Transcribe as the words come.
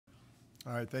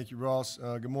All right, thank you, Ross.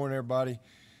 Good morning, everybody.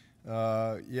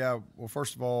 Yeah, well,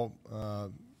 first of all,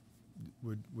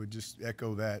 would just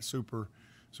echo that. Super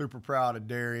proud of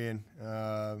Darien.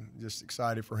 Just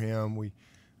excited for him.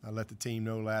 I let the team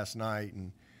know last night,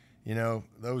 and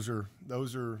those are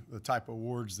the type of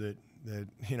awards that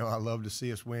I love to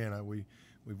see us win.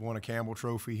 We've won a Campbell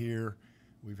Trophy here.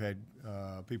 We've had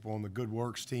people on the Good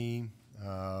Works team.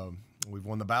 We've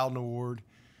won the Bowden Award.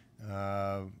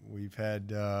 We've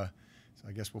had. So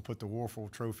I guess we'll put the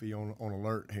Warfel Trophy on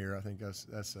alert here. I think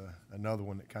that's another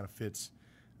one that kind of fits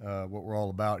what we're all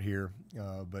about here.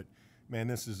 But man,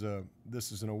 this is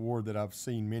an award that I've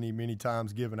seen many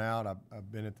times given out.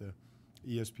 I've been at the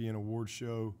ESPN Awards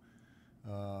show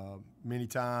many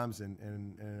times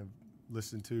and have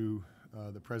listened to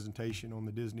the presentation on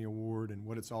the Disney Award and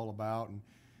what it's all about. And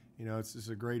it's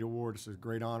just a great award. It's a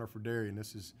great honor for Darien.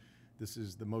 This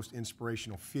is the most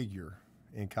inspirational figure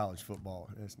in college football.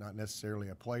 It's not necessarily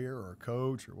a player or a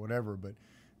coach or whatever, but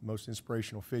most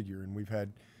inspirational figure. And we've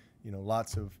had,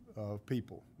 lots of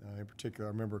people. In particular,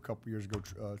 I remember a couple years ago,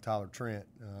 Tyler Trent,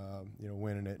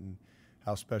 winning it, and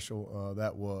how special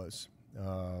that was.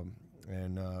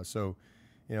 So,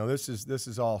 this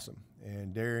is awesome.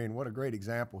 And Darien, what a great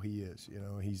example he is.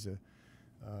 He's a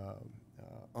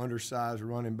undersized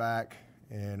running back,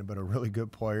 but a really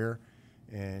good player.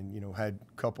 And had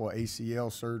a couple of ACL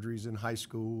surgeries in high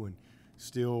school, and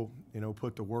still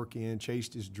put the work in,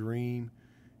 chased his dream.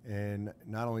 And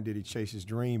not only did he chase his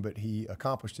dream, but he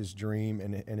accomplished his dream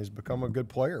and has become a good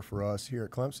player for us here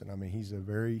at Clemson. I mean, he's a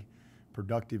very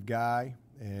productive guy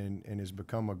and has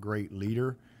become a great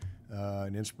leader,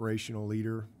 an inspirational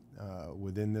leader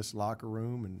within this locker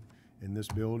room and in this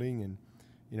building. And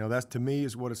that's, to me,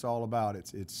 is what it's all about.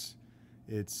 It's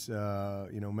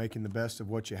making the best of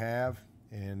what you have,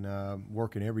 and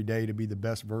working every day to be the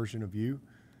best version of you,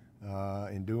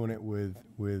 and doing it with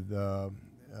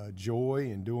joy,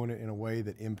 and doing it in a way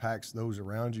that impacts those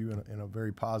around you in a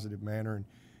very positive manner.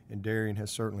 And Darien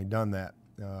has certainly done that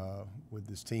with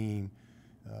this team,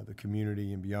 the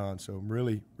community, and beyond. So I'm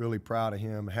really proud of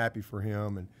him, happy for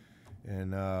him,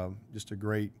 and just a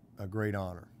great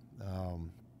honor.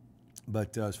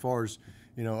 But as far as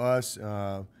us.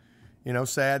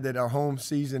 Sad that our home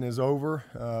season is over,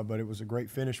 but it was a great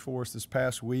finish for us this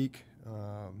past week.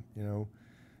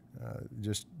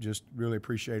 Just really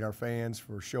appreciate our fans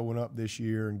for showing up this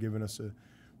year and giving us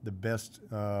the best,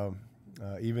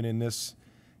 even in this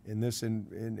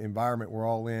environment we're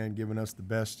all in, giving us the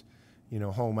best,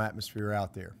 home atmosphere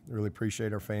out there. Really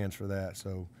appreciate our fans for that.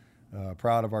 So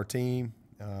proud of our team,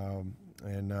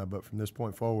 but from this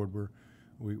point forward,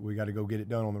 we got to go get it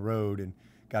done on the road, and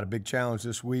got a big challenge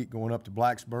this week going up to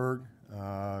Blacksburg.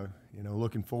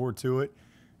 Looking forward to it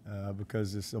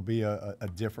because this will be a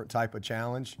different type of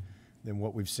challenge than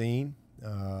what we've seen.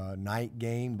 Night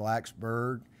game,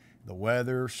 Blacksburg, the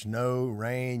weather, snow,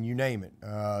 rain, you name it.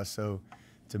 So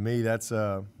to me, that's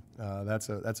a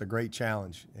great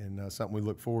challenge and something we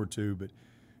look forward to.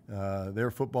 But their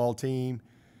football team,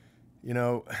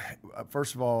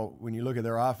 first of all, when you look at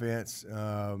their offense,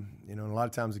 a lot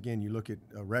of times, again, you look at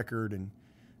a record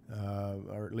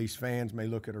or at least fans may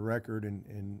look at a record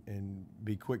and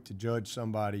be quick to judge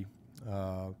somebody.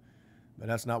 But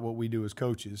that's not what we do as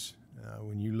coaches.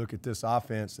 When you look at this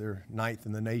offense, they're 9th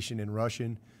in the nation in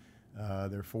rushing.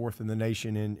 They're 4th in the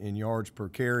nation in yards per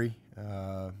carry,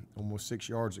 almost 6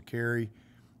 yards a carry.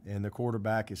 And the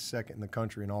quarterback is 2nd in the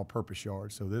country in all-purpose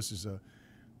yards. So this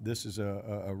is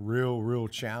a real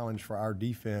challenge for our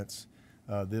defense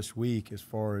this week as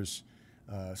far as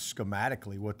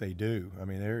schematically what they do. I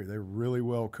mean, they're really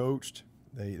well coached.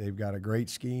 They've got a great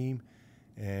scheme,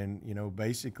 and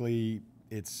basically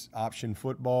it's option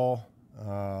football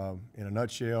in a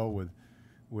nutshell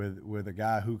with a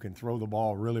guy who can throw the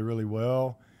ball really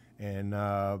well, and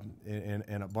a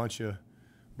bunch of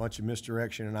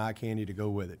misdirection and eye candy to go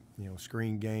with it.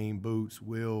 Screen game, boots,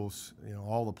 wheels,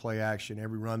 all the play action,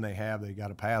 every run they have, they got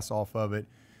to pass off of it,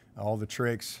 all the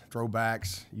tricks,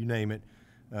 throwbacks, you name it.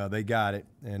 They got it,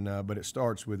 but it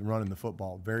starts with running the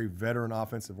football. Very veteran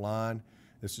offensive line.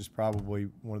 This is probably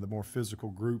one of the more physical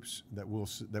groups that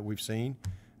we've seen.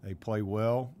 They play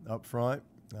well up front.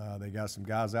 They got some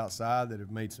guys outside that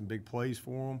have made some big plays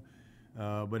for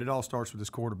them. But it all starts with this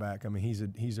quarterback. I mean,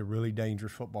 he's a really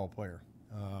dangerous football player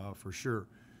for sure.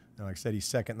 Like I said, he's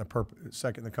second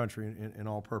in the country in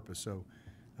all purpose. So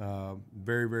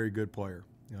very good player.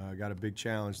 Got a big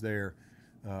challenge there.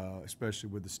 Especially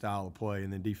with the style of play.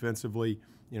 And then defensively,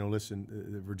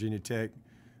 the Virginia Tech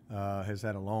has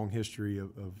had a long history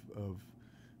of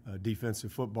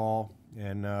defensive football,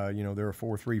 and they're a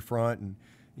 4-3 front, and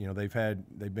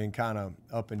they've been kind of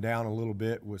up and down a little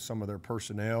bit with some of their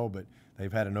personnel, but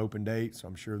they've had an open date, so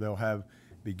I'm sure they'll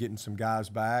be getting some guys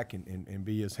back and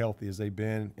be as healthy as they've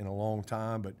been in a long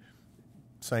time. But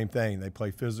same thing, they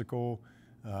play physical.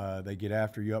 They get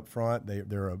after you up front.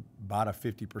 They're about a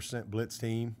 50% blitz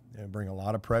team and bring a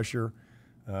lot of pressure.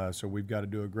 So we've got to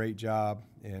do a great job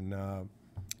in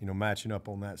matching up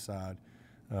on that side.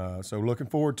 So looking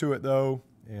forward to it though,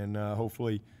 and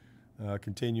hopefully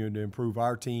continuing to improve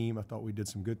our team. I thought we did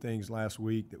some good things last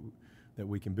week that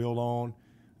we can build on,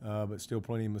 but still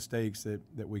plenty of mistakes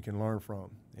that we can learn from.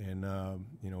 And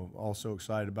also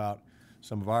excited about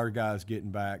some of our guys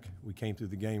getting back. We came through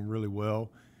the game really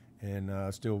well, and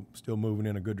still moving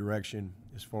in a good direction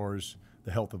as far as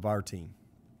the health of our team.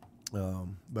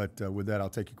 But with that, I'll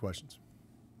take your questions.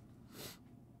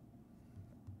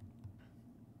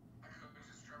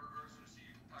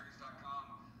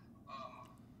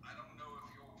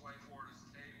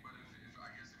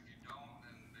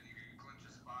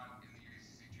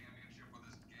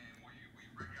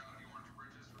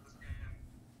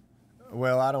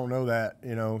 Well, I don't know that,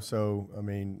 so, I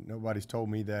mean, nobody's told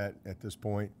me that at this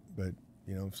point, but,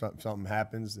 if something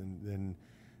happens, then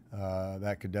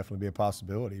that could definitely be a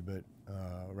possibility. But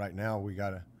right now we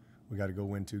gotta go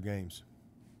win 2 games.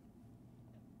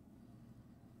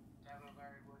 Dabo,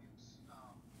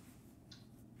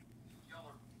 y'all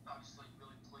are obviously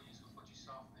really pleased with what you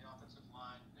saw from the offensive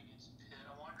line against Pitt.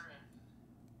 I'm wondering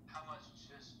how much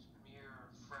just mere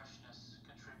freshness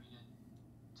contributed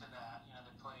to that.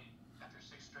 They played after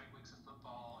 6 straight weeks of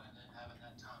football and then having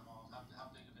that time off. How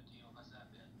big of a deal has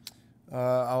that been?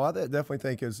 I definitely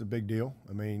think it's a big deal.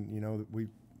 I mean, we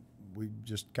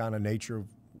just kind of nature of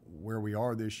where we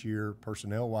are this year,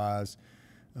 personnel-wise,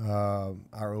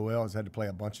 our OL has had to play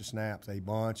a bunch of snaps,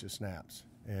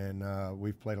 and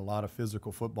we've played a lot of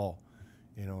physical football.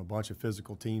 A bunch of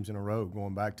physical teams in a row,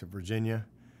 going back to Virginia,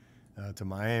 to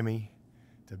Miami,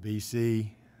 to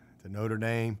BC, to Notre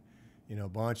Dame. A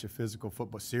bunch of physical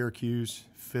football. Syracuse,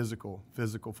 physical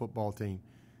football team,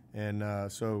 and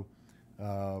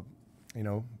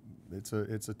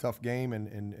it's a tough game and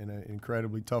an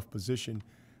incredibly tough position,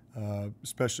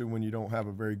 especially when you don't have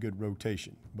a very good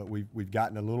rotation. But we've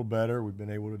gotten a little better. We've been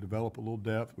able to develop a little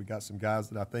depth. We got some guys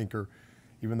that I think are,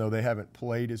 even though they haven't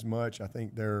played as much, I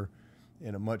think they're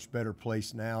in a much better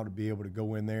place now to be able to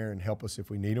go in there and help us if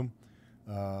we need them.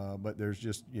 But there's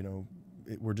just,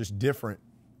 we're just different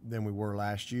than we were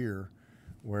last year,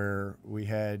 where we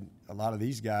had a lot of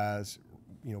these guys,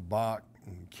 Bach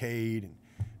and Cade and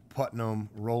Putnam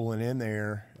rolling in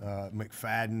there,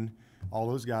 McFadden, all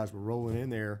those guys were rolling in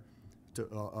there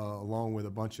along with a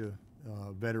bunch of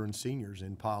veteran seniors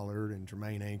in Pollard and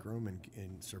Jermaine Ankrum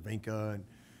and Cervinka and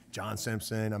John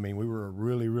Simpson. I mean, we were a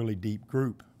really, really deep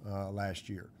group last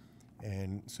year.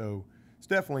 And so it's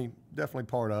definitely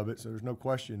part of it. So there's no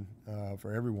question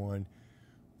for everyone.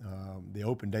 The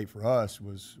open date for us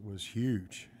was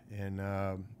huge, and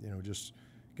just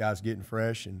guys getting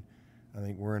fresh, and I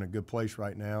think we're in a good place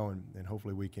right now, and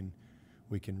hopefully we can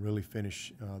really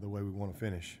finish the way we want to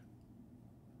finish.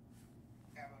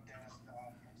 Dennis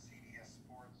from CBS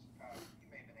Sports. You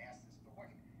may have been asked this, but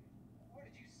what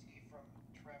did you see from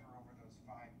Trevor over those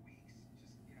 5 weeks?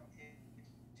 Just it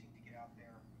seemed to get out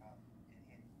there and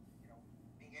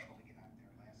being able to get out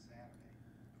there last Saturday.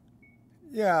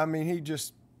 Yeah, I mean,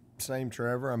 same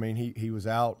Trevor. I mean, he was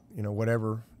out,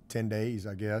 10 days,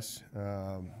 I guess.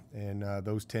 And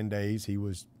those 10 days he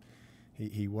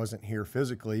wasn't here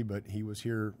physically, but he was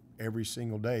here every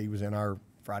single day. He was in our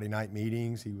Friday night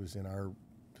meetings. He was in our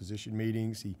position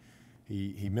meetings.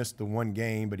 He missed the one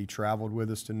game, but he traveled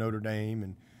with us to Notre Dame,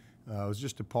 and it was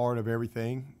just a part of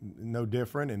everything, no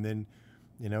different. And then,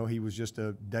 he was just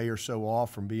a day or so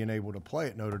off from being able to play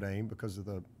at Notre Dame because of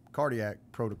the cardiac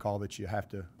protocol that you have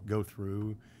to go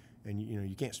through. And,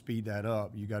 you can't speed that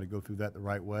up. You got to go through that the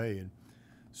right way. And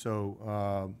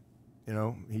so,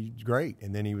 he's great.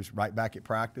 And then he was right back at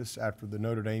practice after the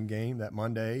Notre Dame game that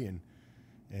Monday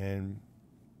and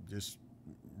just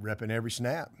repping every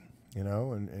snap,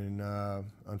 and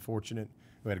unfortunate.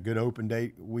 We had a good open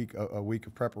date week, a week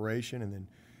of preparation, and then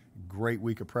great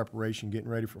week of preparation getting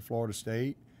ready for Florida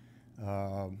State.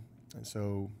 And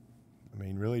so, I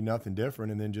mean, really nothing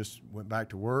different, and then just went back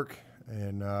to work.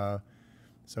 And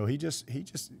so he just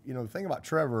the thing about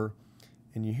Trevor,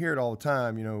 and you hear it all the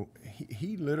time,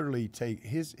 he literally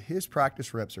his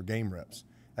practice reps are game reps.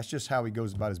 That's just how he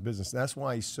goes about his business. And that's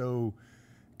why he's so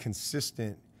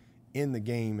consistent in the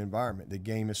game environment. The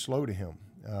game is slow to him.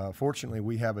 Fortunately,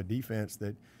 we have a defense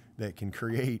that can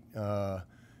create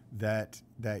that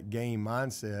game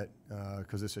mindset,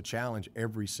 because it's a challenge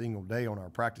every single day on our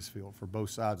practice field for both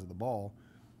sides of the ball.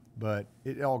 But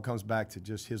it all comes back to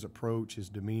just his approach, his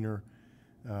demeanor,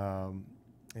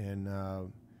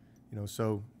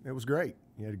 so it was great.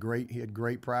 He had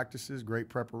great practices, great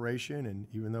preparation, and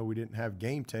even though we didn't have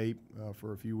game tape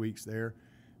for a few weeks there,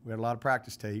 we had a lot of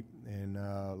practice tape and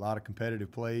a lot of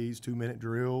competitive plays, 2-minute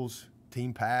drills,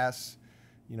 team pass,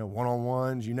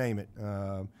 one-on-ones, you name it.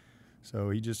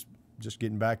 So he just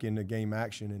getting back into game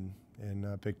action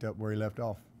and picked up where he left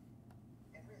off.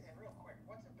 And real quick,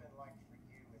 what's it been like for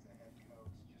you as a head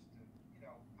coach just to,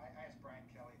 I asked Brian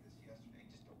Kelly this yesterday,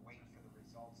 just to wait for the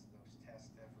results of those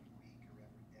tests every week or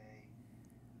every day,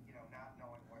 not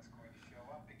knowing what's going to show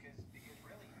up because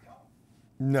really you don't.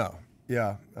 No.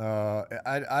 Yeah.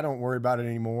 I don't worry about it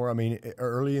anymore. I mean,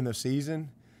 early in the season,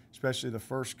 especially the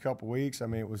first couple weeks, I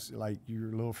mean, it was like you were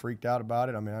a little freaked out about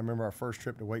it. I mean, I remember our first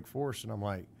trip to Wake Forest, and I'm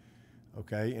like,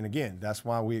 okay. And again, that's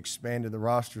why we expanded the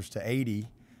rosters to 80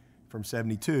 from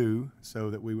 72 so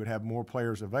that we would have more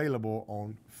players available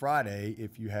on Friday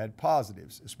if you had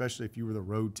positives, especially if you were the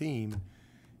road team.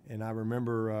 And I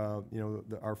remember,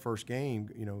 our first game,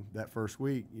 that first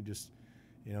week, you just,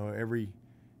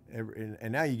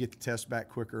 and now you get the test back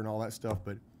quicker and all that stuff,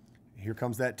 but here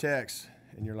comes that text,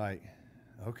 and you're like,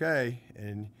 okay,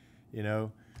 and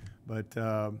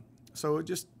so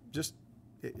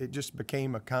it just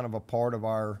became a kind of a part of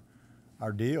our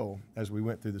deal as we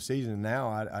went through the season. And now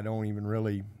I don't even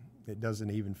really, it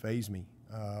doesn't even faze me.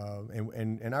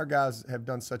 And our guys have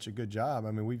done such a good job.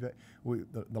 I mean,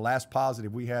 the last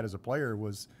positive we had as a player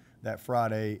was that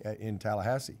Friday in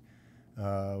Tallahassee.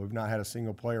 We've not had a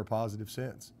single player positive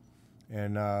since.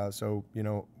 And so,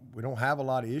 we don't have a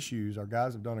lot of issues. Our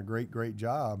guys have done a great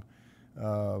job,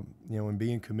 in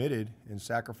being committed and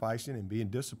sacrificing and being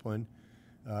disciplined.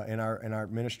 And our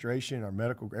administration, our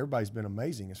medical, everybody's been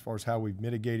amazing as far as how we've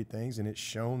mitigated things, and it's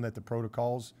shown that the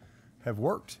protocols have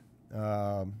worked.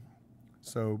 But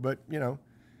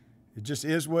it just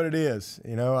is what it is.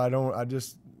 You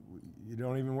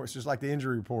don't even work. It's just like the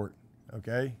injury report.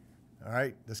 Okay. All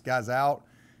right. This guy's out.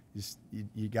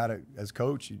 You got to, as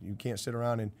coach, you can't sit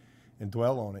around and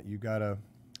dwell on it. You got to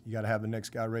have the next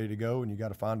guy ready to go, and you got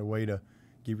to find a way to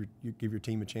give your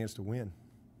team a chance to win. A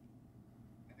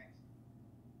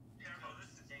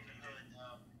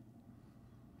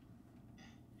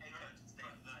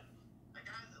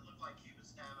guy that looked like he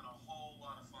was having a whole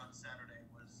lot of fun Saturday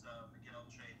was Miguel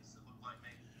Chavis. It looked like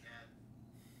maybe he had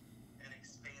an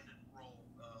expanded role.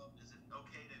 Is it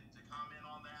okay to comment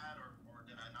on that, or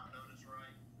did I not notice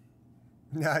right?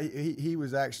 No, he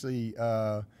was actually.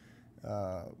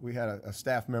 We had a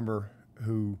staff member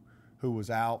who was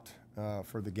out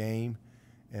for the game,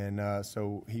 and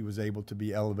so he was able to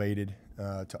be elevated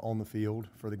to on the field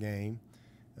for the game.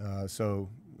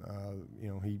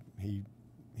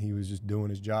 He was just doing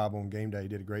his job on game day. He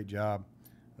did a great job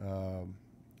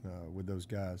with those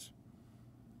guys.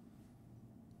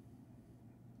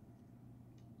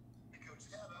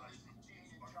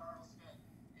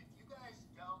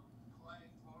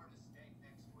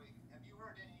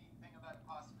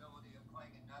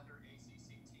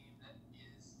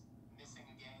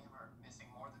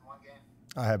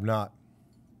 I have not.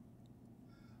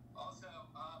 Also,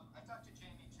 I talked to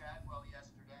Jamey Chadwell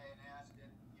yesterday and asked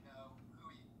him, who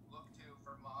he looked to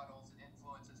for models and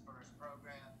influences for his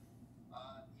program.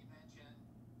 He mentioned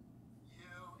you,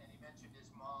 and he mentioned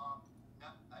his mom.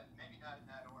 Maybe not in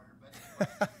that order, but you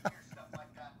hear stuff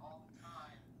like that all the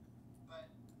time.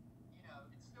 But,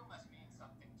 it still must mean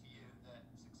something to you that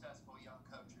successful young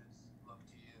coaches look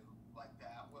to you like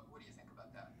that. What do you think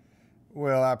about that?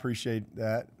 Well, I appreciate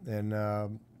that, and I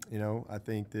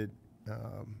think that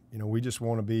we just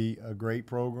want to be a great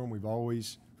program. We've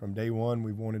always, from day one,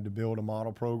 we've wanted to build a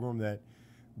model program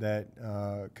that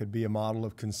could be a model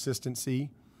of consistency,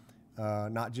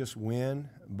 not just win,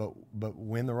 but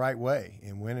win the right way,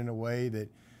 and win in a way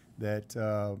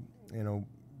that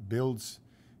builds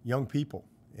young people.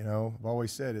 I've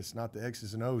always said it's not the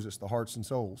X's and O's, it's the hearts and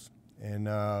souls, and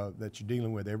that you're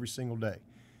dealing with every single day.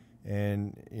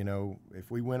 And,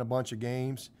 if we win a bunch of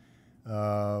games,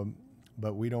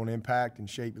 but we don't impact and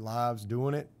shape lives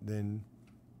doing it, then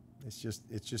it's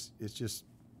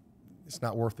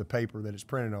not worth the paper that it's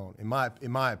printed on. In my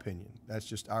opinion, that's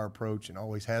just our approach and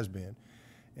always has been.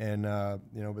 And,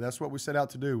 but that's what we set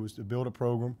out to do, was to build a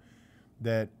program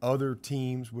that other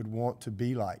teams would want to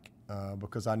be like,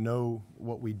 because I know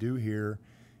what we do here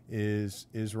is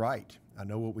right. I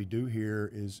know what we do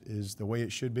here is the way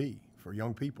it should be for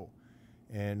young people.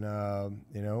 And,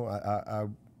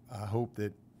 I hope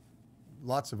that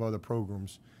lots of other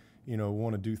programs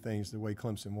want to do things the way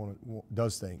Clemson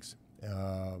does things.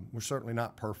 We're certainly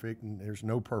not perfect, and there's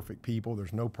no perfect people.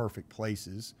 There's no perfect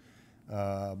places.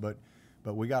 But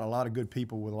we got a lot of good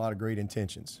people with a lot of great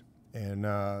intentions. And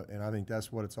I think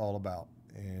that's what it's all about.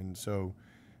 And so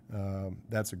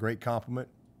that's a great compliment.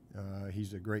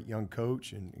 He's a great young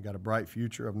coach and got a bright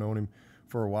future. I've known him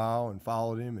for a while and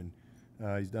followed him, and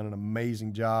he's done an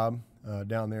amazing job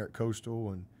down there at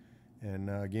Coastal. And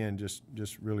again,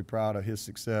 just really proud of his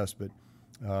success. But,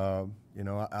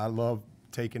 I love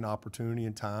taking opportunity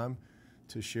and time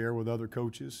to share with other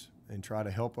coaches and try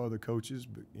to help other coaches,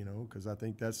 but, because I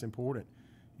think that's important.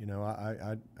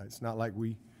 It's not like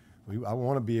I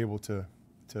want to be able to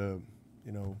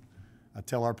I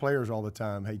tell our players all the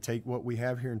time, hey, take what we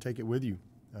have here and take it with you.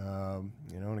 And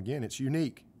again, it's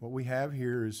unique. What we have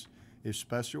here is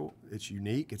special. It's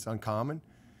unique. It's uncommon.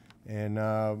 And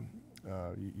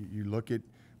you look at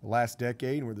the last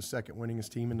decade, and we're the second winningest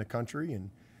team in the country. And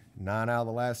 9 out of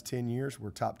the last 10 years, we're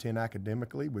top 10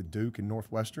 academically with Duke and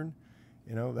Northwestern.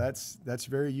 That's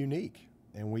very unique.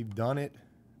 And we've done it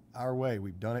our way.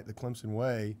 We've done it the Clemson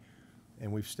way,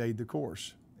 and we've stayed the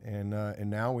course. And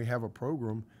now we have a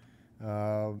program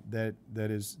that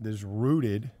is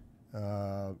rooted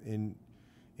in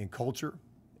culture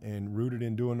and rooted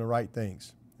in doing the right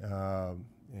things,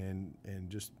 and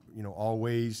just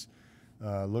always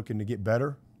looking to get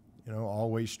better,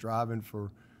 always striving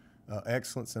for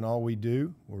excellence in all we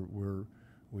do.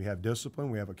 We have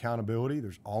discipline, we have accountability.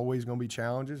 There's always going to be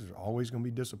challenges. There's always going to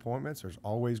be disappointments. There's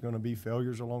always going to be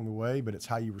failures along the way, but it's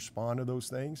how you respond to those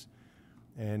things.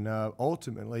 And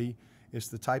ultimately, it's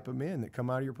the type of men that come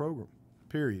out of your program,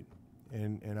 period.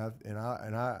 And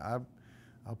I'll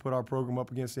put our program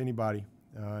up against anybody,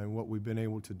 and what we've been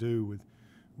able to do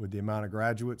with the amount of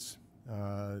graduates,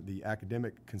 the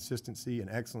academic consistency and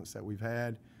excellence that we've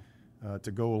had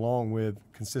to go along with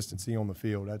consistency on the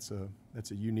field. That's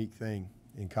a unique thing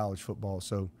in college football.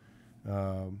 So,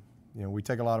 we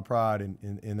take a lot of pride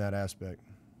in that aspect.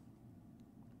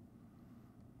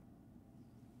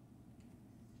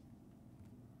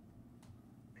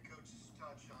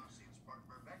 Chavis in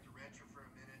Spartanburg. Back to Rencher for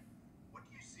a minute. What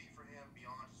do you see for him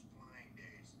beyond his playing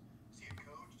days? Is he a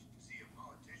coach? Is he a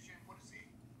politician? What is he?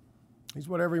 He's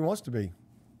whatever he wants to be.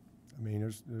 I mean,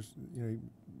 there's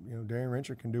Darien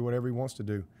Rencher can do whatever he wants to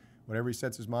do. Whatever he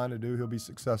sets his mind to do, he'll be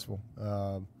successful.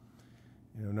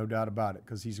 No doubt about it,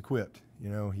 because he's equipped. He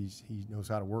knows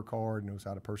how to work hard, knows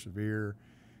how to persevere.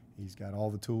 He's got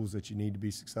all the tools that you need to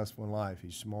be successful in life.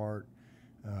 He's smart.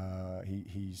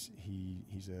 He's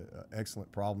an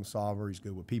excellent problem solver. He's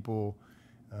good with people.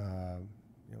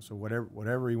 So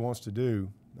whatever he wants to do,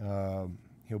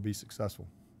 he'll be successful.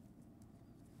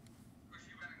 Coach,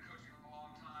 you've been in coaching a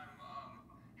long time.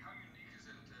 How unique is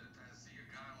it to see a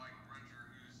guy like Rencher,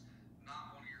 who's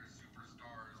not one of your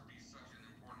superstars, be such an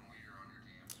important leader on your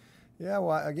team? Yeah,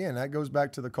 well, again, that goes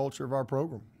back to the culture of our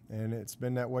program, and it's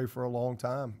been that way for a long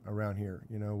time around here.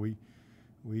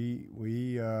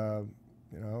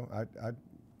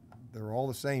 They're all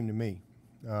the same to me.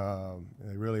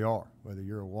 They really are. Whether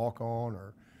you're a walk-on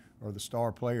or the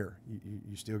star player,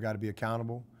 you still got to be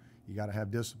accountable. You got to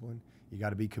have discipline. You got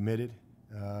to be committed.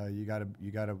 You got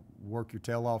to work your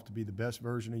tail off to be the best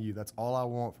version of you. That's all I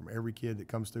want from every kid that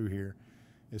comes through here,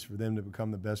 is for them to become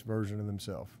the best version of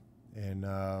themselves, and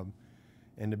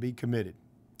to be committed,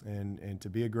 and to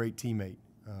be a great teammate.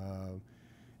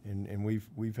 And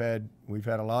we've had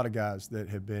a lot of guys that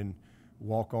have been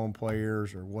walk-on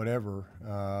players or whatever,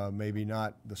 maybe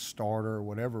not the starter or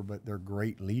whatever, but they're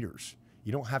great leaders.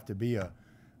 You don't have to be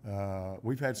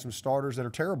we've had some starters that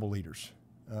are terrible leaders.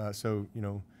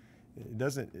 It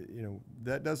doesn't,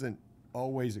 that doesn't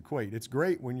always equate. It's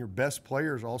great when your best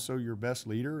player is also your best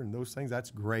leader, and those things, that's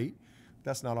great.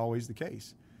 That's not always the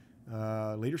case.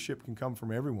 Leadership can come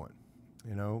from everyone.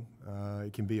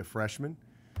 It can be a freshman.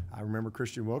 I remember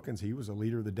Christian Wilkins. He was a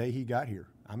leader the day he got here.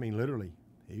 I mean, literally.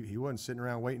 He wasn't sitting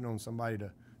around waiting on somebody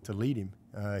to lead him.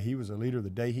 He was a leader the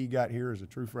day he got here as a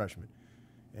true freshman.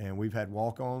 And we've had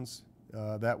walk-ons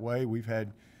that way. We've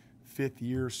had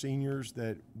fifth-year seniors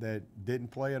that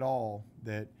didn't play at all,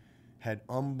 that had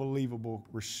unbelievable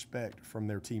respect from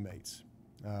their teammates.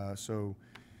 That's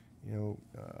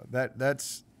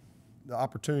the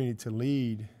opportunity to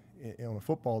lead on a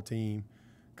football team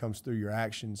comes through your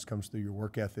actions, comes through your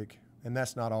work ethic, and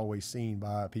that's not always seen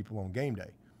by people on game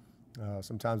day.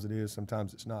 Sometimes it is,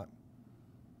 sometimes it's not.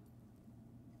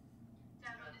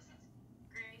 Dabo, this is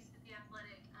Grace with The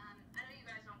Athletic. I know you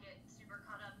guys don't get super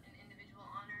caught up in individual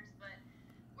honors, but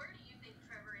where do you think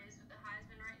Trevor is with the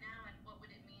Heisman right now, and what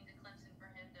would it mean to Clemson for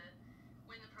him to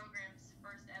win the program's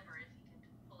first ever if he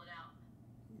could pull it out?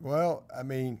 Well, I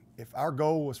mean, if our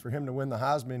goal was for him to win the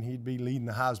Heisman, he'd be leading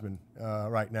the Heisman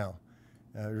right now.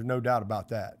 There's no doubt about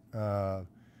that.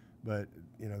 But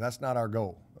that's not our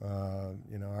goal.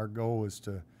 Our goal is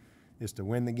to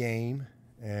win the game,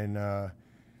 and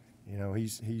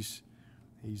he's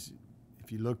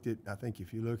if you look at I think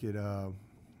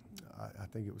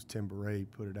it was Tim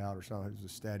Beret put it out or something. It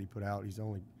was a stat he put out. He's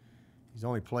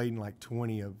only played in like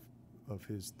 20 of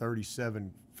his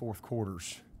 37 fourth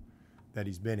quarters that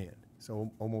he's been in.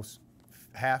 So almost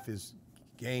half his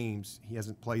games he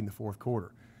hasn't played in the fourth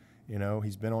quarter.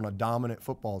 He's been on a dominant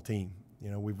football team.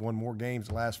 We've won more games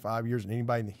the last 5 years than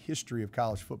anybody in the history of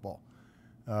college football.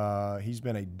 He's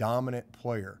been a dominant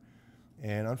player.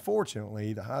 And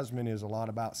unfortunately, the Heisman is a lot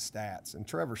about stats, and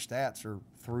Trevor's stats are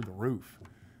through the roof.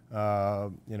 I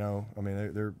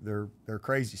mean, they're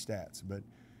crazy stats, but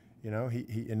he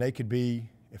and they could be.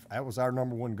 If that was our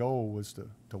number one goal was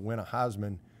to win a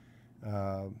Heisman,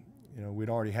 we'd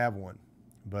already have one,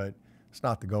 but it's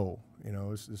not the goal.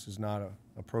 This is not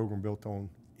a program built on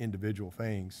individual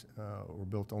things or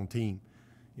built on team.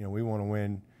 We want to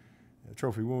win. The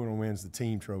trophy we want to win is the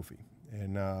team trophy.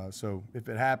 And so if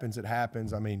it happens, it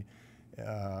happens. I mean,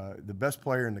 the best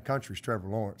player in the country is Trevor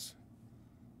Lawrence.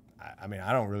 I mean,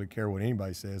 I don't really care what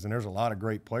anybody says, and there's a lot of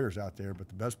great players out there, but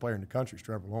the best player in the country is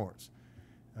Trevor Lawrence.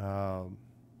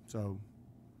 So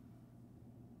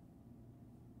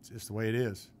it's just the way it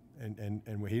is. And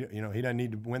he doesn't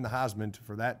need to win the Heisman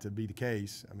for that to be the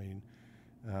case. I mean,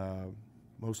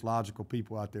 most logical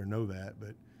people out there know that,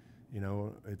 but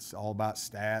it's all about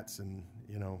stats and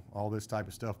all this type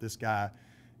of stuff. This guy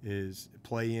is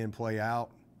play in, play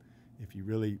out. If you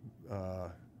really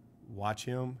watch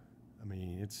him, I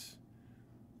mean,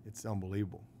 it's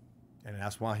unbelievable, and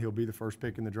that's why he'll be the first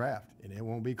pick in the draft, and it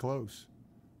won't be close.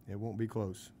 It won't be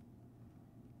close.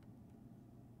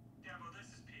 Dabo,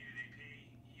 this is PDP.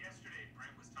 Yesterday,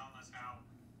 Brent was telling us how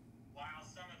while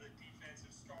some of the defensive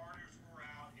starters were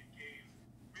out, it gave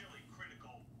really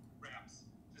critical reps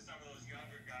to some of those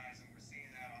younger guys, and we're seeing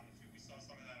that on the field. We saw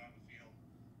some of that on the field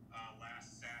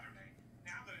last Saturday.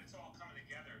 Now that it's all coming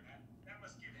together, that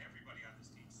must give everybody on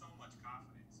this team so much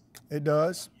confidence. It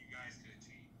does. You guys could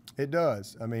achieve. It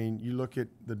does. I mean, you look at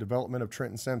the development of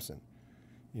Trenton Simpson,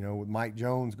 with Mike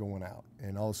Jones going out,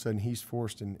 and all of a sudden he's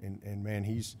forced, and man,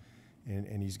 he's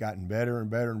gotten better and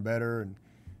better and better. And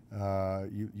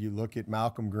you look at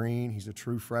Malcolm Green, he's a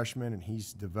true freshman, and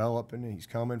he's developing, and he's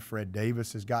coming. Fred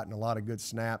Davis has gotten a lot of good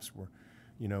snaps where,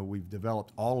 we've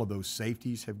developed all of those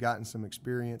safeties have gotten some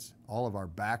experience. All of our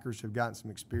backers have gotten some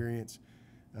experience.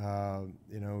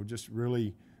 Just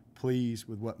really pleased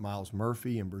with what Miles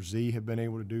Murphy and Brzee have been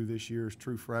able to do this year as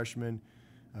true freshmen.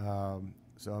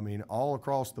 So, I mean, all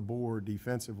across the board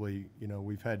defensively,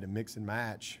 we've had to mix and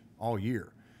match all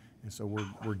year. And so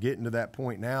we're getting to that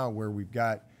point now where we've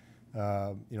got,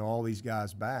 all these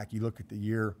guys back. You look at the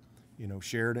year,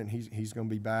 Sheridan, he's going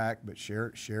to be back, but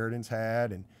Sheridan's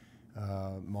had, and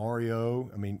Mario,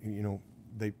 I mean,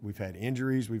 we've had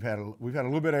injuries. We've had a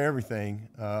little bit of everything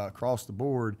across the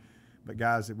board, but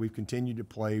guys that we've continued to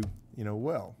play,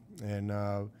 well.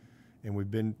 And we've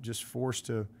been just forced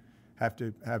to have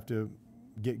to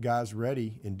get guys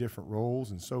ready in different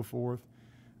roles and so forth.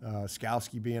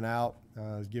 Skowski being out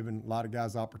has given a lot of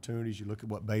guys opportunities. You look at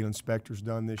what Balin Spector's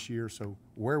done this year. So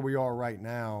where we are right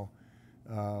now,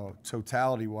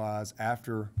 totality-wise,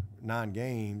 after 9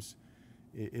 games,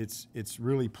 it's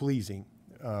really pleasing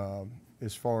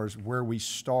as far as where we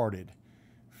started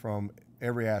from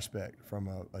every aspect, from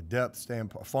a depth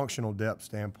standpoint, a functional depth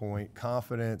standpoint,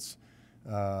 confidence,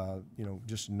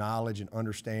 just knowledge and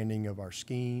understanding of our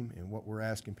scheme and what we're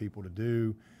asking people to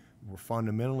do. We're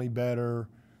fundamentally better.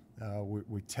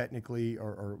 We technically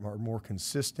are more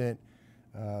consistent.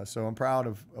 So I'm proud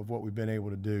of what we've been able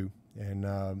to do. And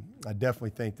I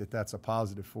definitely think that that's a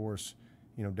positive for us,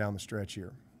 down the stretch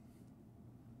here.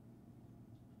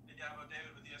 Hey, Dabo,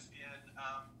 David with ESPN.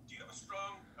 Do you have a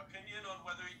strong opinion on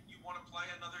whether you want to play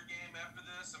another game after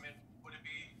this? I mean, would it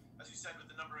be, as you said, with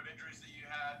the number of injuries that you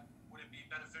had, would it be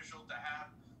beneficial to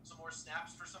have some more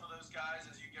snaps for some of those guys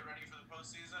as you get ready for the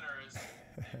postseason, or is,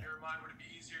 in your mind, would it be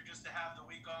easier just to have the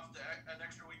week off, an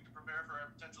extra week to prepare for a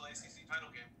potential ACC title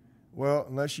game? Well,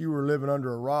 unless you were living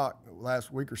under a rock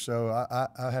last week or so, I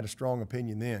had a strong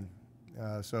opinion then.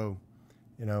 I don't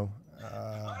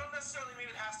necessarily mean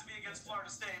it has to be against Florida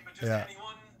State, but just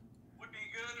anyone would be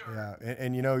good. Or? Yeah,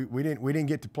 and we didn't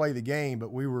get to play the game,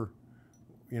 but we were,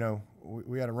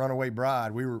 we had a runaway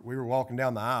bride. We were walking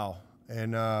down the aisle,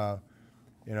 and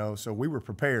so we were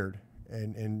prepared.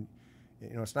 And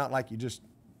it's not like you just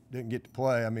didn't get to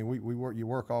play. I mean, we work. You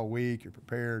work all week. You're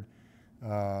prepared.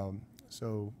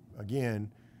 So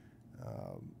again,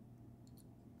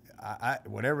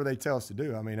 whatever they tell us to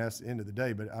do, I mean, that's the end of the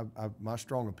day. But my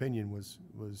strong opinion was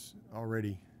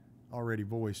already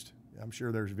voiced. I'm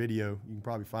sure there's video. You can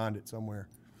probably find it somewhere.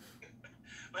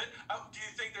 But do you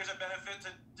think there's a benefit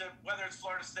to whether it's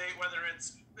Florida State, whether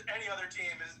it's any other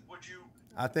team?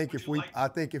 I think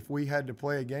if we had to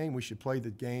play a game, we should play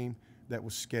the game that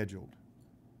was scheduled.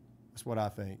 That's what I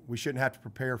think. We shouldn't have to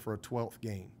prepare for a 12th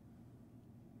game.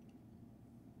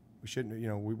 We shouldn't. You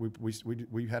know,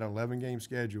 we had an 11-game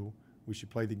schedule. We should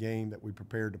play the game that we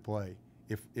prepared to play.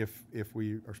 If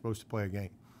we are supposed to play a game.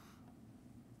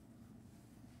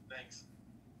 Thanks.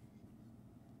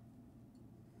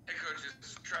 Hey, Coach,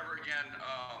 it's Trevor again.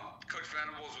 Coach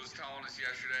Venables was telling us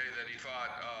yesterday that he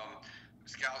thought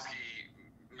Skowski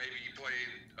maybe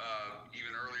played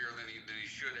even earlier than he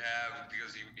should have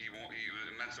because it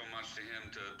meant so much to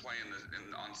him to play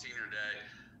on Senior Day.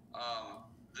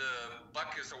 The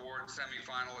Butkus Award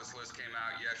semifinalist list came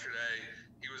out yesterday.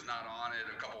 He was not on it.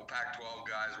 A couple Pac-12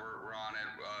 guys were on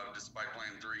it despite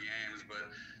playing 3 games.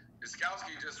 But is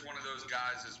Skowski just one of those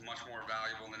guys that's much more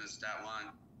valuable than his stat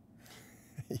line?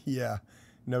 Yeah,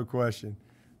 no question,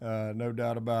 no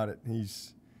doubt about it.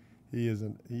 He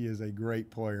is a great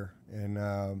player,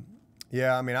 and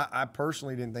yeah, I mean, I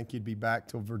personally didn't think he'd be back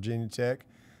till Virginia Tech,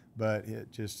 but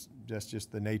that's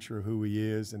just the nature of who he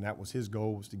is, and that was his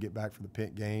goal, was to get back for the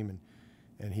Pitt game,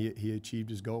 and he achieved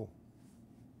his goal.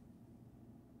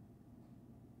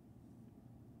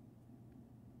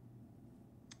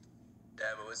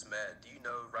 Dabo, it's Matt. Do you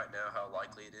know right now how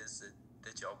likely it is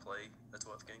that y'all play a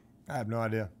 12th game? I have no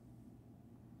idea.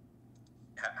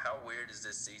 How weird is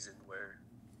this season where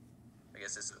I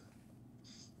guess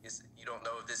you don't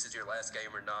know if this is your last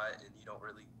game or not, and you don't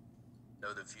really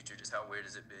know the future? Just how weird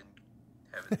has it been?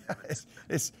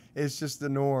 It's just the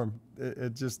norm.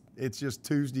 It's just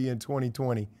Tuesday in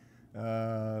 2020.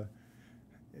 That's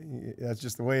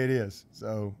just the way it is.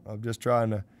 So I'm just trying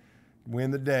to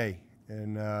win the day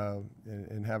and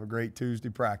have a great Tuesday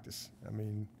practice. I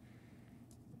mean,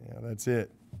 yeah, that's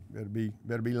it.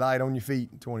 Better be light on your feet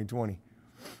in 2020.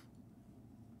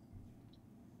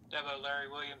 Dabo, Larry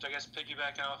Williams, I guess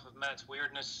piggybacking off of Matt's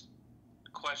weirdness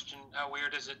question, how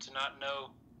weird is it to not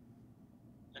know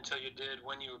until you did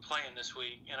when you were playing this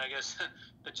week? And I guess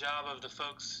the job of the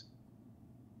folks,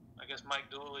 I guess Mike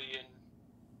Dooley and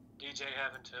DJ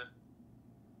having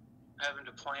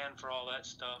to plan for all that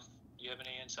stuff. Do you have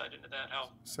any insight into that?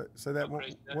 So that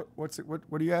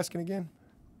what are you asking again?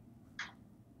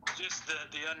 Just the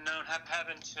unknown,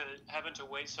 having to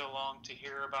wait so long to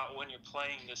hear about when you're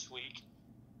playing this week.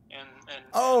 You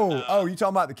talking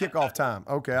about the kickoff time?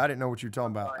 Okay, I didn't know what you were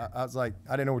talking about. I was like,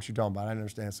 I didn't know what you're talking about. I didn't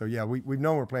understand. So yeah, we've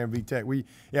known we're playing VTech. We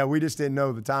just didn't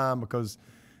know the time because,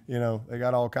 you know, they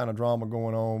got all kind of drama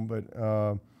going on. But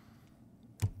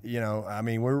you know, I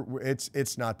mean,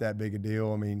 it's not that big a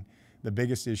deal. I mean, the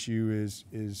biggest issue is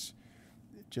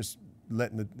just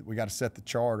we got to set the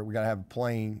charter. We got to have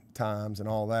playing times and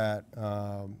all that.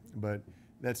 But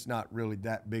that's not really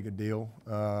that big a deal.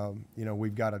 You know,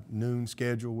 we've got a noon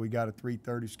schedule, we got a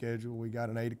 3:30 schedule, we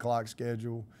got an 8 o'clock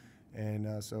schedule,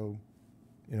 and so,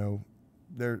 you know,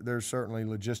 there's certainly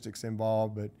logistics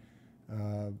involved, but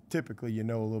typically you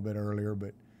know a little bit earlier,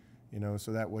 but you know,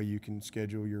 so that way you can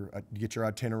schedule get your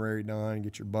itinerary done,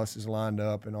 get your buses lined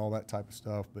up, and all that type of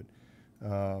stuff. But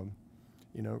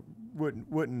you know,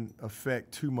 wouldn't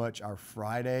affect too much our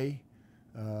Friday,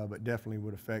 but definitely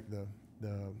would affect the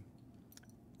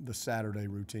Saturday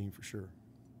routine for sure.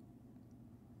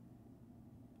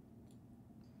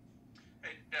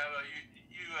 Hey, Dabo,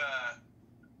 you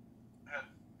have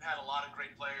had a lot of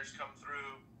great players come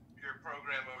through your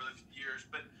program over the years,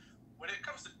 but when it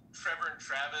comes to Trevor and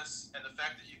Chavis and the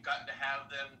fact that you've gotten to have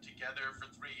them together for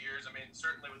 3 years, I mean,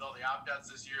 certainly with all the opt-outs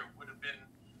this year, it would have been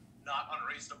not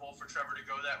unreasonable for Trevor to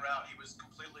go that route. He was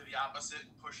completely the opposite,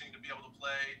 pushing to be able to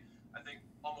play. I think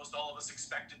almost all of us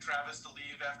expected Chavis to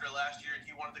leave after last year, and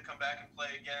he wanted to come back and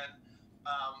play again.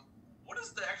 What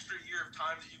is the extra year of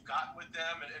time that you've gotten with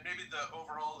them, and maybe the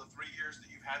 3 years that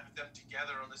you've had with them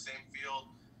together on the same field?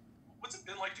 What's it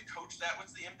been like to coach that?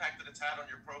 What's the impact that it's had on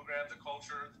your program, the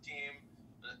culture of the team,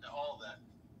 all of that?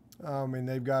 I mean,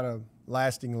 they've got a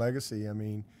lasting legacy. I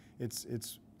mean,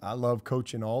 I love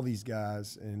coaching all these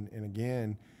guys, and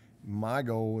again, my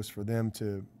goal is for them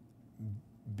to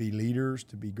be leaders,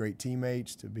 to be great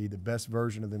teammates, to be the best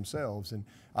version of themselves. And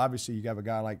obviously you got a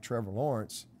guy like Trevor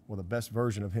Lawrence, well, the best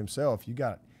version of himself. You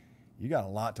got a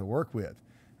lot to work with.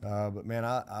 But man,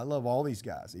 I love all these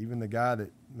guys, even the guy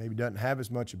that maybe doesn't have as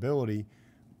much ability,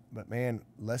 but man,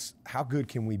 how good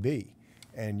can we be?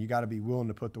 And you got to be willing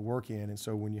to put the work in. And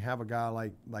so when you have a guy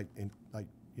like you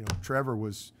know, Trevor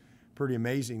was pretty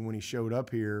amazing when he showed up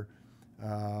here,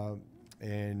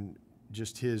 and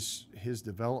just his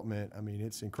development. I mean,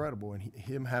 it's incredible, and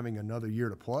him having another year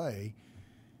to play,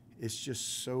 it's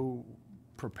just so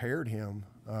prepared him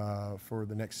for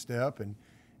the next step. And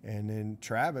then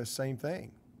Travis, same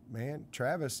thing, man.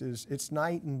 Travis it's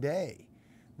night and day,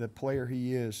 the player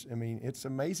he is. I mean, it's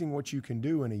amazing what you can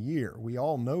do in a year. We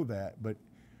all know that,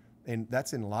 and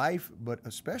that's in life, but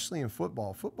especially in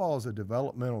football. Football is a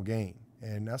developmental game,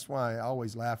 and that's why I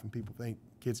always laugh when people think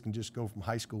kids can just go from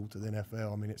high school to the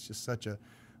NFL. I mean, it's just such a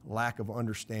lack of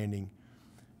understanding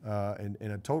and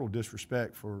a total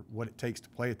disrespect for what it takes to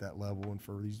play at that level, and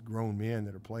for these grown men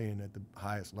that are playing at the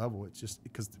highest level. It's just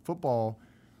because football,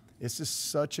 it's just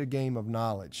such a game of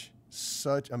knowledge.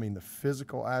 The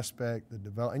physical aspect, the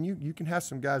development, and you can have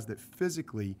some guys that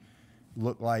physically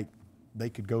look like they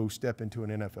could go step into an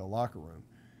NFL locker room.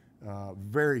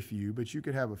 Very few, but you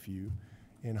could have a few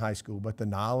in high school. But the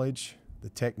knowledge, the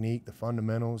technique, the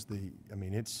fundamentals,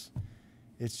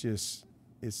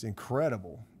 it's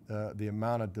incredible the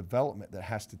amount of development that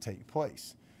has to take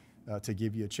place to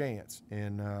give you a chance.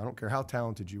 And I don't care how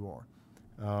talented you are.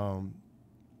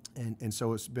 And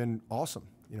so it's been awesome.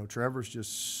 You know, Trevor's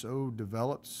just so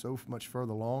developed, so much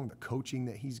further along. The coaching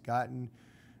that he's gotten,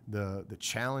 the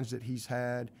challenge that he's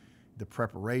had, the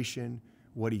preparation,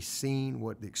 what he's seen,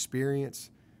 what the experience.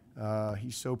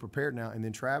 He's so prepared now. And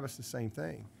then Travis, the same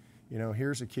thing. You know,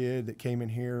 here's a kid that came in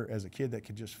here as a kid that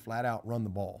could just flat out run the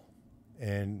ball.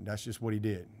 And that's just what he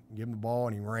did. Give him the ball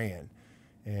and he ran.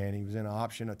 And he was in an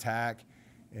option attack.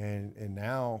 And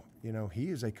now, you know, he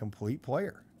is a complete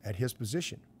player at his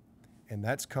position. And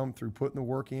that's come through putting the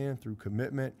work in, through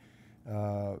commitment,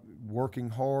 working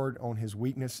hard on his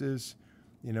weaknesses,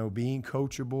 you know, being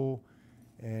coachable.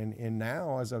 And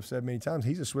now, as I've said many times,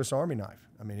 he's a Swiss Army knife.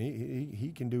 I mean,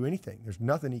 he can do anything. There's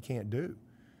nothing he can't do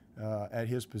at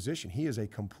his position. He is a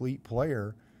complete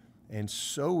player and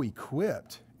so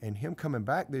equipped. And him coming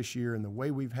back this year and the way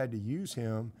we've had to use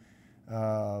him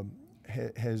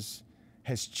has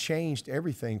changed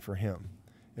everything for him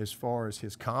as far as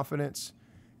his confidence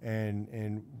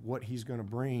and what he's going to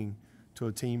bring to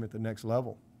a team at the next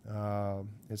level.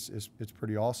 It's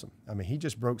pretty awesome. I mean, he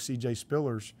just broke C.J.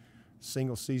 Spiller's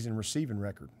single-season receiving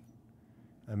record.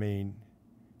 I mean,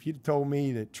 if you'd told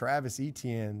me that Travis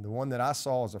Etienne, the one that I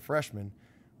saw as a freshman,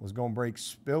 was going to break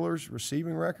Spiller's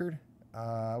receiving record,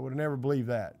 I would have never believed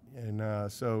that.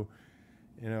 And so,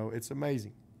 you know, it's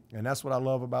amazing. And that's what I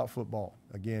love about football.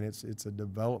 Again, it's a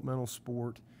developmental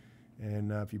sport.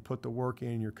 And if you put the work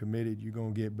in, you're committed, you're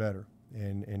going to get better.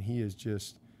 And he is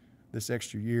just, this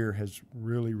extra year has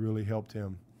really, really helped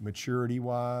him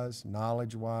maturity-wise,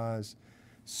 knowledge-wise,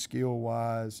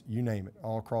 skill-wise, you name it,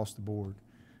 all across the board.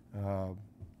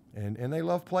 And they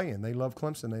love playing. They love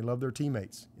Clemson. They love their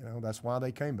teammates. You know, that's why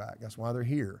they came back. That's why they're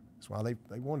here. That's why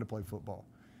they wanted to play football.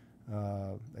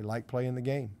 They like playing the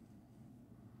game.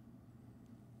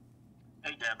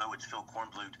 Hey, Dabo, it's Phil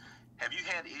Kornblut. Have you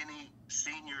had any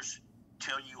seniors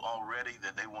tell you already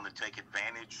that they want to take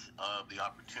advantage of the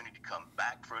opportunity to come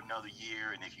back for another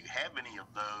year? And if you have any of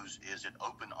those, is it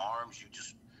open arms? You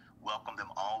just welcome them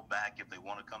all back if they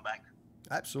want to come back?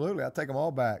 Absolutely. I'll take them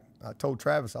all back. I told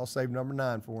Travis I'll save number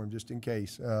 9 for him just in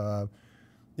case.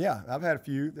 Yeah, I've had a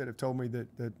few that have told me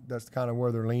that's kind of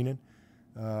where they're leaning.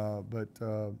 But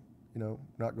you know,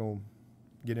 not going to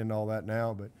get into all that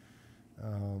now. But,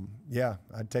 yeah,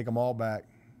 I'd take them all back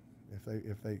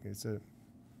if they it's a,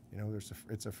 you know,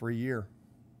 it's a free year.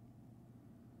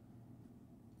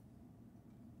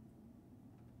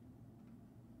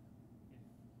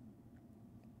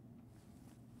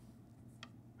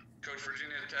 Coach,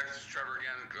 Virginia Tech's Trevor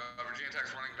again. Virginia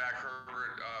Tech's running back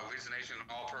Herbert leads the nation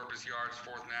in all-purpose yards,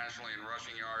 4th nationally in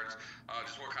rushing yards.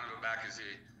 Just what kind of a back is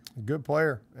he? A good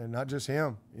player, and not just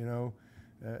him. You know,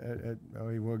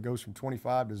 he goes from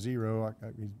 25 to 0.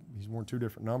 He's worn 2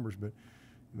 different numbers, but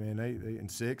man, they and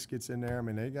 6 gets in there. I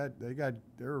mean,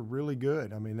 they're really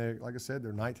good. I mean, they, like I said,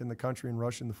 they're 9th in the country in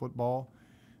rushing the football.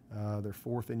 They're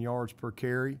 4th in yards per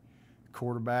carry.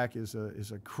 Quarterback is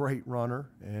a great runner,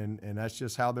 and that's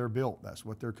just how they're built. That's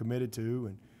what they're committed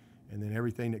to, and then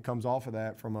everything that comes off of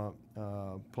that from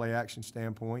a play action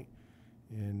standpoint,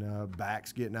 and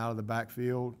backs getting out of the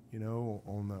backfield, you know,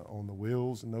 on the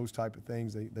wheels and those type of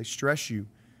things. They stress you.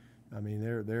 I mean,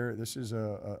 this is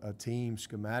a team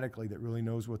schematically that really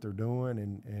knows what they're doing,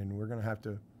 and we're gonna have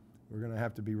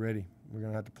to be ready. We're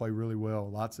gonna have to play really well.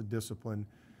 Lots of discipline.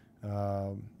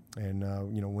 And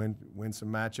you know, win some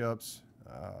matchups,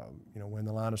 you know, win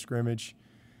the line of scrimmage,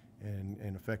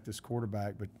 and affect this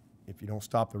quarterback. But if you don't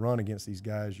stop the run against these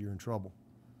guys, you're in trouble.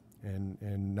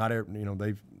 and not every, you know,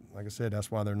 they've, like I said, that's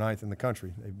why they're 9th in the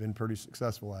country. They've been pretty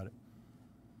successful at it.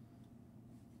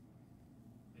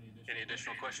 Any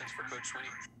additional questions for Coach Swinney?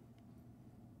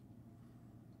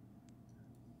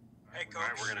 Hey, Coach. All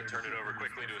right, we're going to turn it over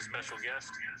quickly to a special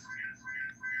guest.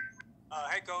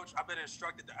 Hey, Coach, I've been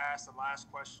instructed to ask the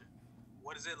last question.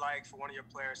 What is it like for one of your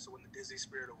players to win the Disney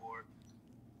Spirit Award?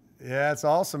 Yeah, it's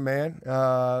awesome, man.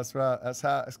 That's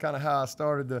kind of how I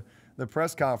started the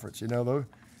press conference. You know,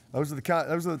 those are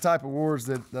the type of awards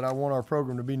that I want our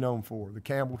program to be known for. The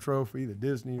Campbell Trophy, the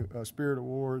Disney Spirit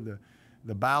Award,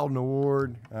 the Bowden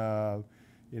Award.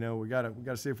 You know, we got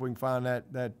to see if we can find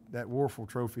that Warfel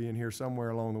Trophy in here somewhere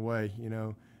along the way. You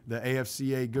know, the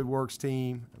AFCA Good Works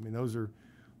Team. I mean, those are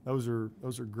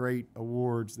great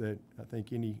awards that I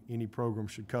think any program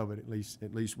should covet. At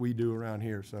least we do around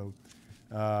here. So,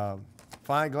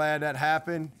 fine, glad that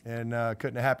happened, and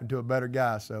couldn't have happened to a better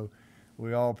guy. So,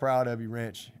 we all proud of you,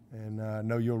 Rench, and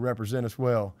know you'll represent us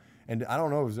well. And I don't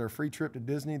know, is there a free trip to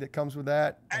Disney that comes with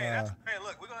that? Hey,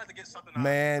 look, we're gonna have to get something.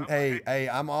 Man, hey,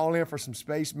 I'm all in for some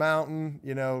Space Mountain.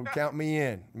 You know, count me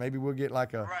in. Maybe we'll get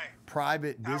like a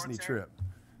private Disney trip.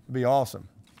 It'd be awesome.